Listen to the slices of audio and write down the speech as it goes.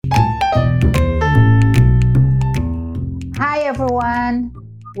everyone,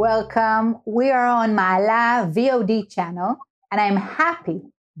 welcome. We are on my VOD channel, and I'm happy,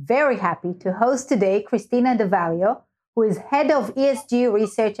 very happy to host today Cristina Devalio, who is head of ESG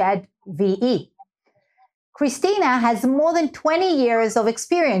research at VE. Cristina has more than 20 years of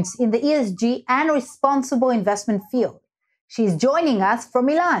experience in the ESG and responsible investment field. She's joining us from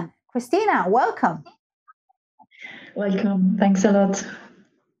Milan. Cristina, welcome. Welcome. Thanks a lot.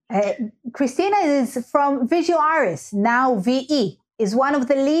 Cristina is from Vigeo Eiris, now VE, is one of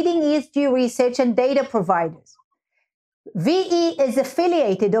the leading ESG research and data providers. VE is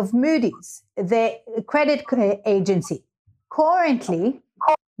affiliated of Moody's, the credit agency. Currently,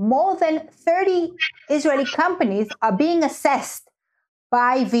 more than 30 Israeli companies are being assessed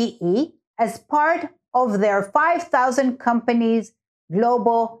by VE as part of their 5,000 companies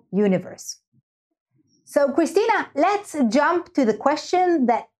global universe. So, Cristina, let's jump to the question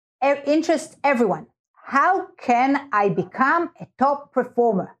that interests everyone. How can I become a top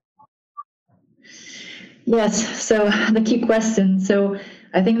performer? Yes, so the key question. So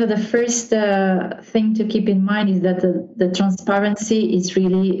I think that the first thing to keep in mind is that the transparency is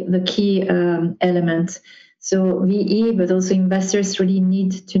really the key element. So VE, but also investors really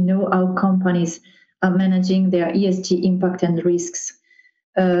need to know how companies are managing their ESG impact and risks.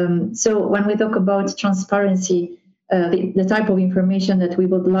 So when we talk about transparency, the type of information that we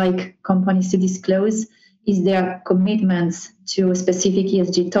would like companies to disclose is their commitments to specific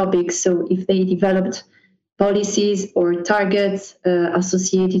ESG topics. So if they developed policies or targets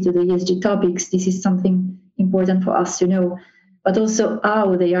associated to the ESG topics, this is something important for us to know, but also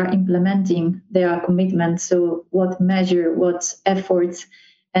how they are implementing their commitments. So what measure, what efforts,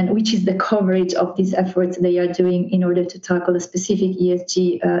 and which is the coverage of these efforts they are doing in order to tackle a specific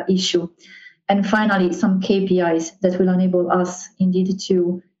ESG issue. And finally, some KPIs that will enable us indeed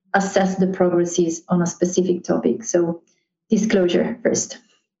to assess the progresses on a specific topic. So disclosure first.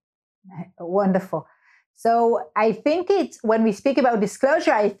 Wonderful. So I think when we speak about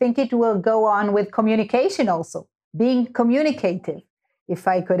disclosure, I think it will go on with communication also, being communicative, if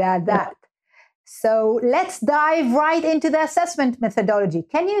I could add that. Yeah. So let's dive right into the assessment methodology.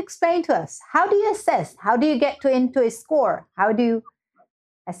 Can you explain to us, how do you assess? How do you get into a score? How do you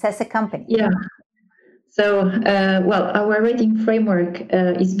assess a company? Yeah. So, our rating framework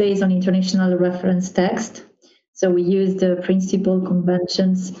is based on international reference text. So we use the principal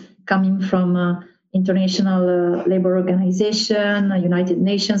conventions coming from International Labour Organization, United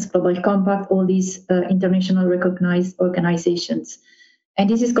Nations, Global Compact, all these international recognized organizations. And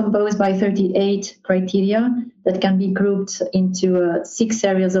this is composed by 38 criteria that can be grouped into 6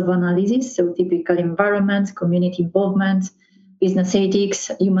 areas of analysis. So typical environment, community involvement, business ethics,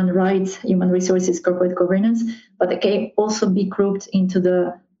 human rights, human resources, corporate governance, but they can also be grouped into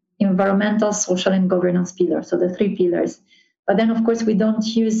the environmental, social, and governance pillars, so the 3 pillars. But then, of course, we don't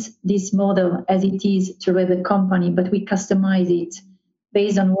use this model as it is to rate the company, but we customize it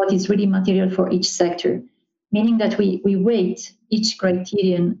based on what is really material for each sector, meaning that we weight each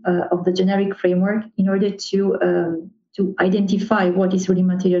criterion of the generic framework in order to identify what is really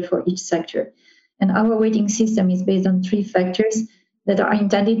material for each sector. And our weighting system is based on 3 factors that are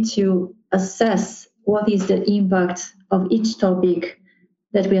intended to assess what is the impact of each topic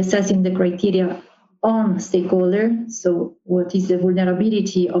that we assess in the criteria on stakeholder. So what is the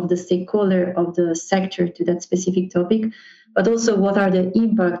vulnerability of the stakeholder of the sector to that specific topic, but also what are the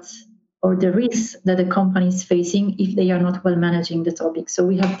impacts or the risks that the company is facing if they are not well managing the topic. So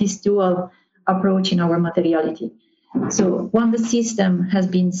we have this dual approach in our materiality. So when the system has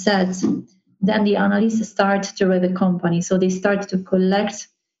been set, then the analysts start to rate the company. So they start to collect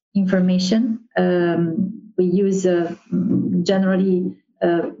information. We use generally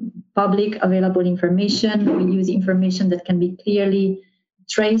public available information. We use information that can be clearly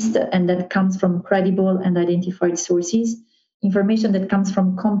traced and that comes from credible and identified sources. Information that comes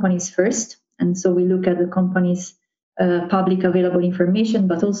from companies first. And so we look at the company's public available information,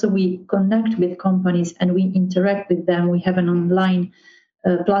 but also we connect with companies and we interact with them. We have an online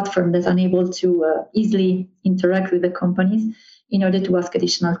platform that's unable to easily interact with the companies in order to ask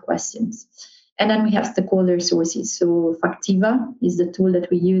additional questions. And then we have stakeholder sources. So Factiva is the tool that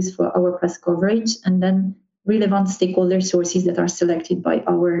we use for our press coverage, and then relevant stakeholder sources that are selected by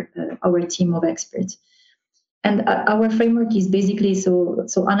our team of experts. And our framework is basically so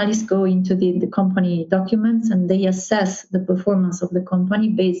analysts go into the company documents and they assess the performance of the company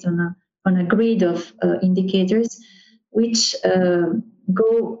based on a grid of indicators, which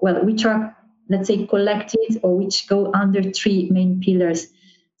which are, let's say, collected or which go under 3 main pillars.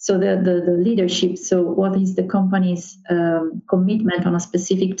 So the leadership, so what is the company's commitment on a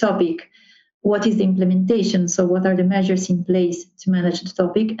specific topic? what is the implementation? So what are the measures in place to manage the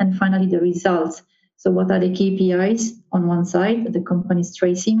topic? And finally, the results. So what are the KPIs on one side that the company is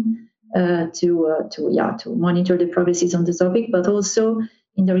tracing to monitor the progresses on the topic, but also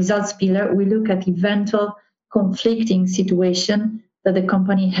in the results pillar, we look at eventual conflicting situation that the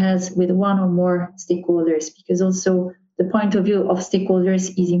company has with one or more stakeholders, because also the point of view of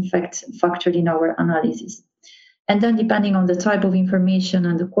stakeholders is in fact factored in our analysis. And then depending on the type of information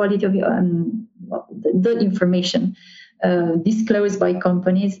and the quality of the information disclosed by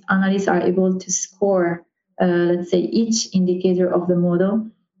companies, analysts are able to score, let's say, each indicator of the model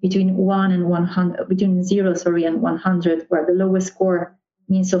between 1 and 100, between 0, and 100, where the lowest score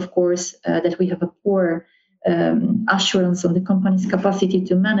means, of course, that we have a poor assurance on the company's capacity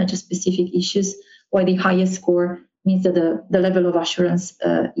to manage specific issues, while the highest score means that the level of assurance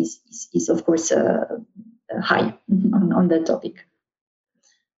is of course, high on that topic.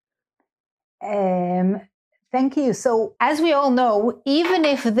 Thank you. So, as we all know, even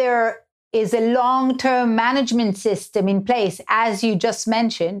if there is a long-term management system in place, as you just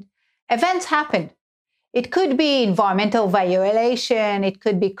mentioned, events happen. It could be environmental violation, it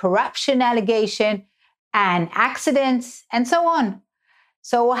could be corruption allegation, and accidents, and so on.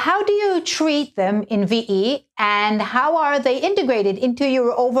 So how do you treat them in VE, and how are they integrated into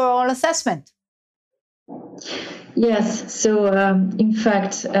your overall assessment? Yes, so in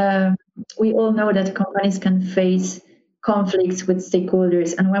fact, we all know that companies can face conflicts with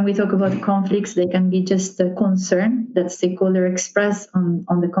stakeholders. And when we talk about conflicts, they can be just a concern that stakeholders express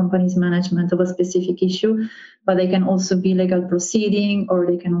on the company's management of a specific issue, but they can also be legal proceeding, or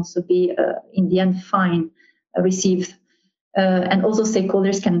they can also be, in the end, fine received. And also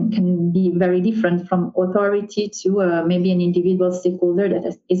stakeholders can be very different, from authority to maybe an individual stakeholder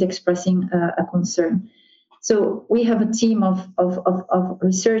that is expressing a concern. So we have a team of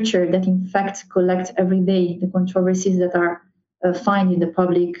researchers that in fact collect every day the controversies that are found in the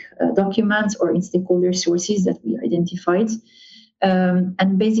public documents or in stakeholder sources that we identified.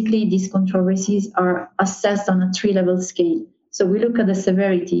 And basically these controversies are assessed on a 3-level scale. So we look at the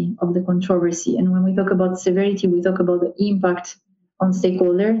severity of the controversy. And when we talk about severity, we talk about the impact on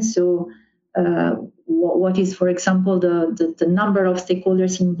stakeholders. So what is, for example, the number of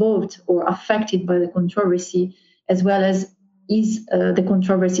stakeholders involved or affected by the controversy, as well as is the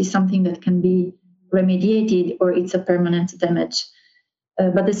controversy something that can be remediated or it's a permanent damage.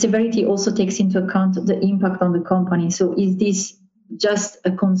 But the severity also takes into account the impact on the company. So is this just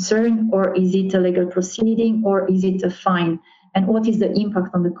a concern, or is it a legal proceeding, or is it a fine? And what is the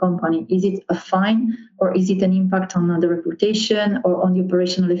impact on the company? Is it a fine, or is it an impact on the reputation or on the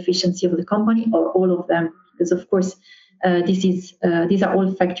operational efficiency of the company, or all of them? Because of course, these are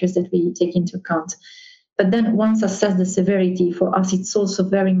all factors that we take into account. But then once assessed the severity, for us, it's also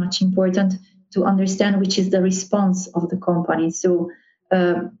very much important to understand which is the response of the company. So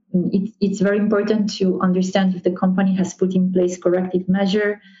it's very important to understand if the company has put in place corrective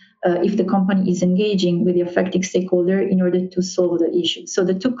measure, if the company is engaging with the affected stakeholder in order to solve the issue. So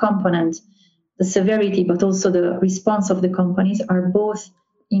the two components, the severity, but also the response of the companies, are both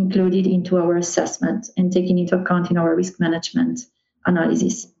included into our assessment and taken into account in our risk management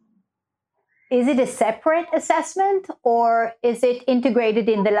analysis. Is it a separate assessment, or is it integrated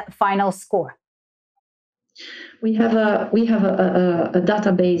in the final score? We have a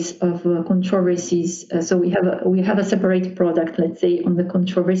database of controversies. So we have a separate product, let's say, on the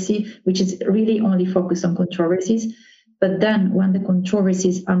controversy, which is really only focused on controversies. But then when the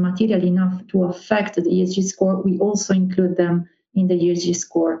controversies are material enough to affect the ESG score, we also include them in the ESG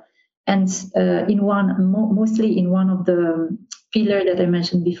score. And mostly in one of the pillar that I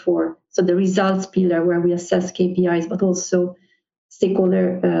mentioned before. So the results pillar, where we assess KPIs, but also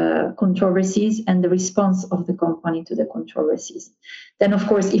stakeholder controversies and the response of the company to the controversies. Then, of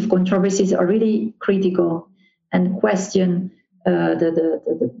course, if controversies are really critical and question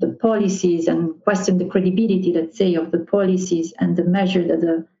the policies and question the credibility, let's say, of the policies and the measure that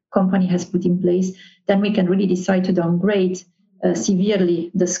the company has put in place, then we can really decide to downgrade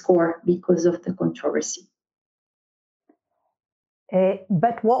severely the score because of the controversy.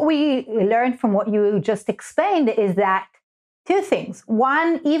 But what we learned from what you just explained is that two things.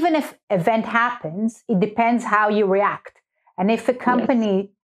 One, even if event happens, it depends how you react. And if a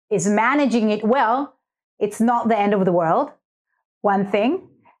company is managing it well, it's not the end of the world, one thing.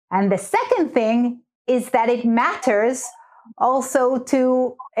 And the second thing is that it matters also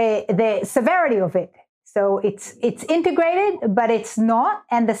to the severity of it. So it's integrated, but it's not.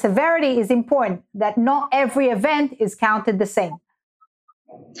 And the severity is important, that not every event is counted the same.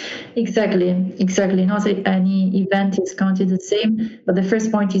 Exactly. Not any event is counted the same, but the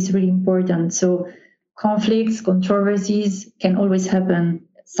first point is really important. So conflicts, controversies can always happen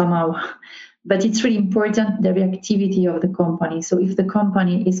somehow, but it's really important the reactivity of the company. So if the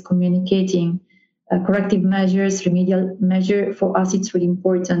company is communicating corrective measures, remedial measure, for us it's really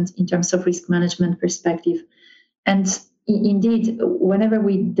important in terms of risk management perspective. And indeed, whenever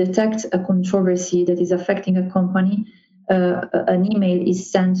we detect a controversy that is affecting a company, an email is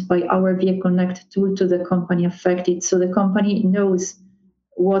sent by our VA Connect tool to the company affected, so the company knows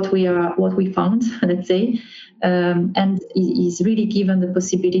what we found, let's say, and is really given the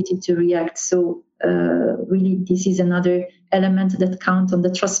possibility to react. So really, this is another element that counts on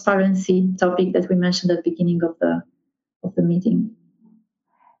the transparency topic that we mentioned at the beginning of the meeting.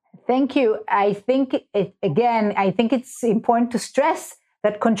 Thank you. I think it's important to stress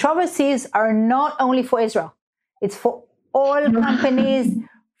that controversies are not only for Israel. It's for all companies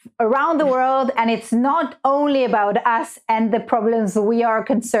around the world, and it's not only about us and the problems we are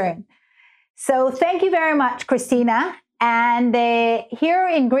concerned. So thank you very much, Christina. And here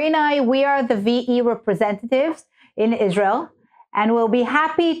in Green Eye, we are the VE representatives in Israel, and we'll be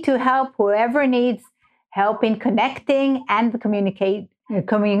happy to help whoever needs help in connecting and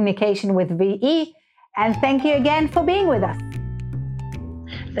communication with VE. And thank you again for being with us.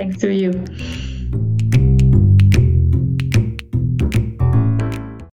 Thanks to you.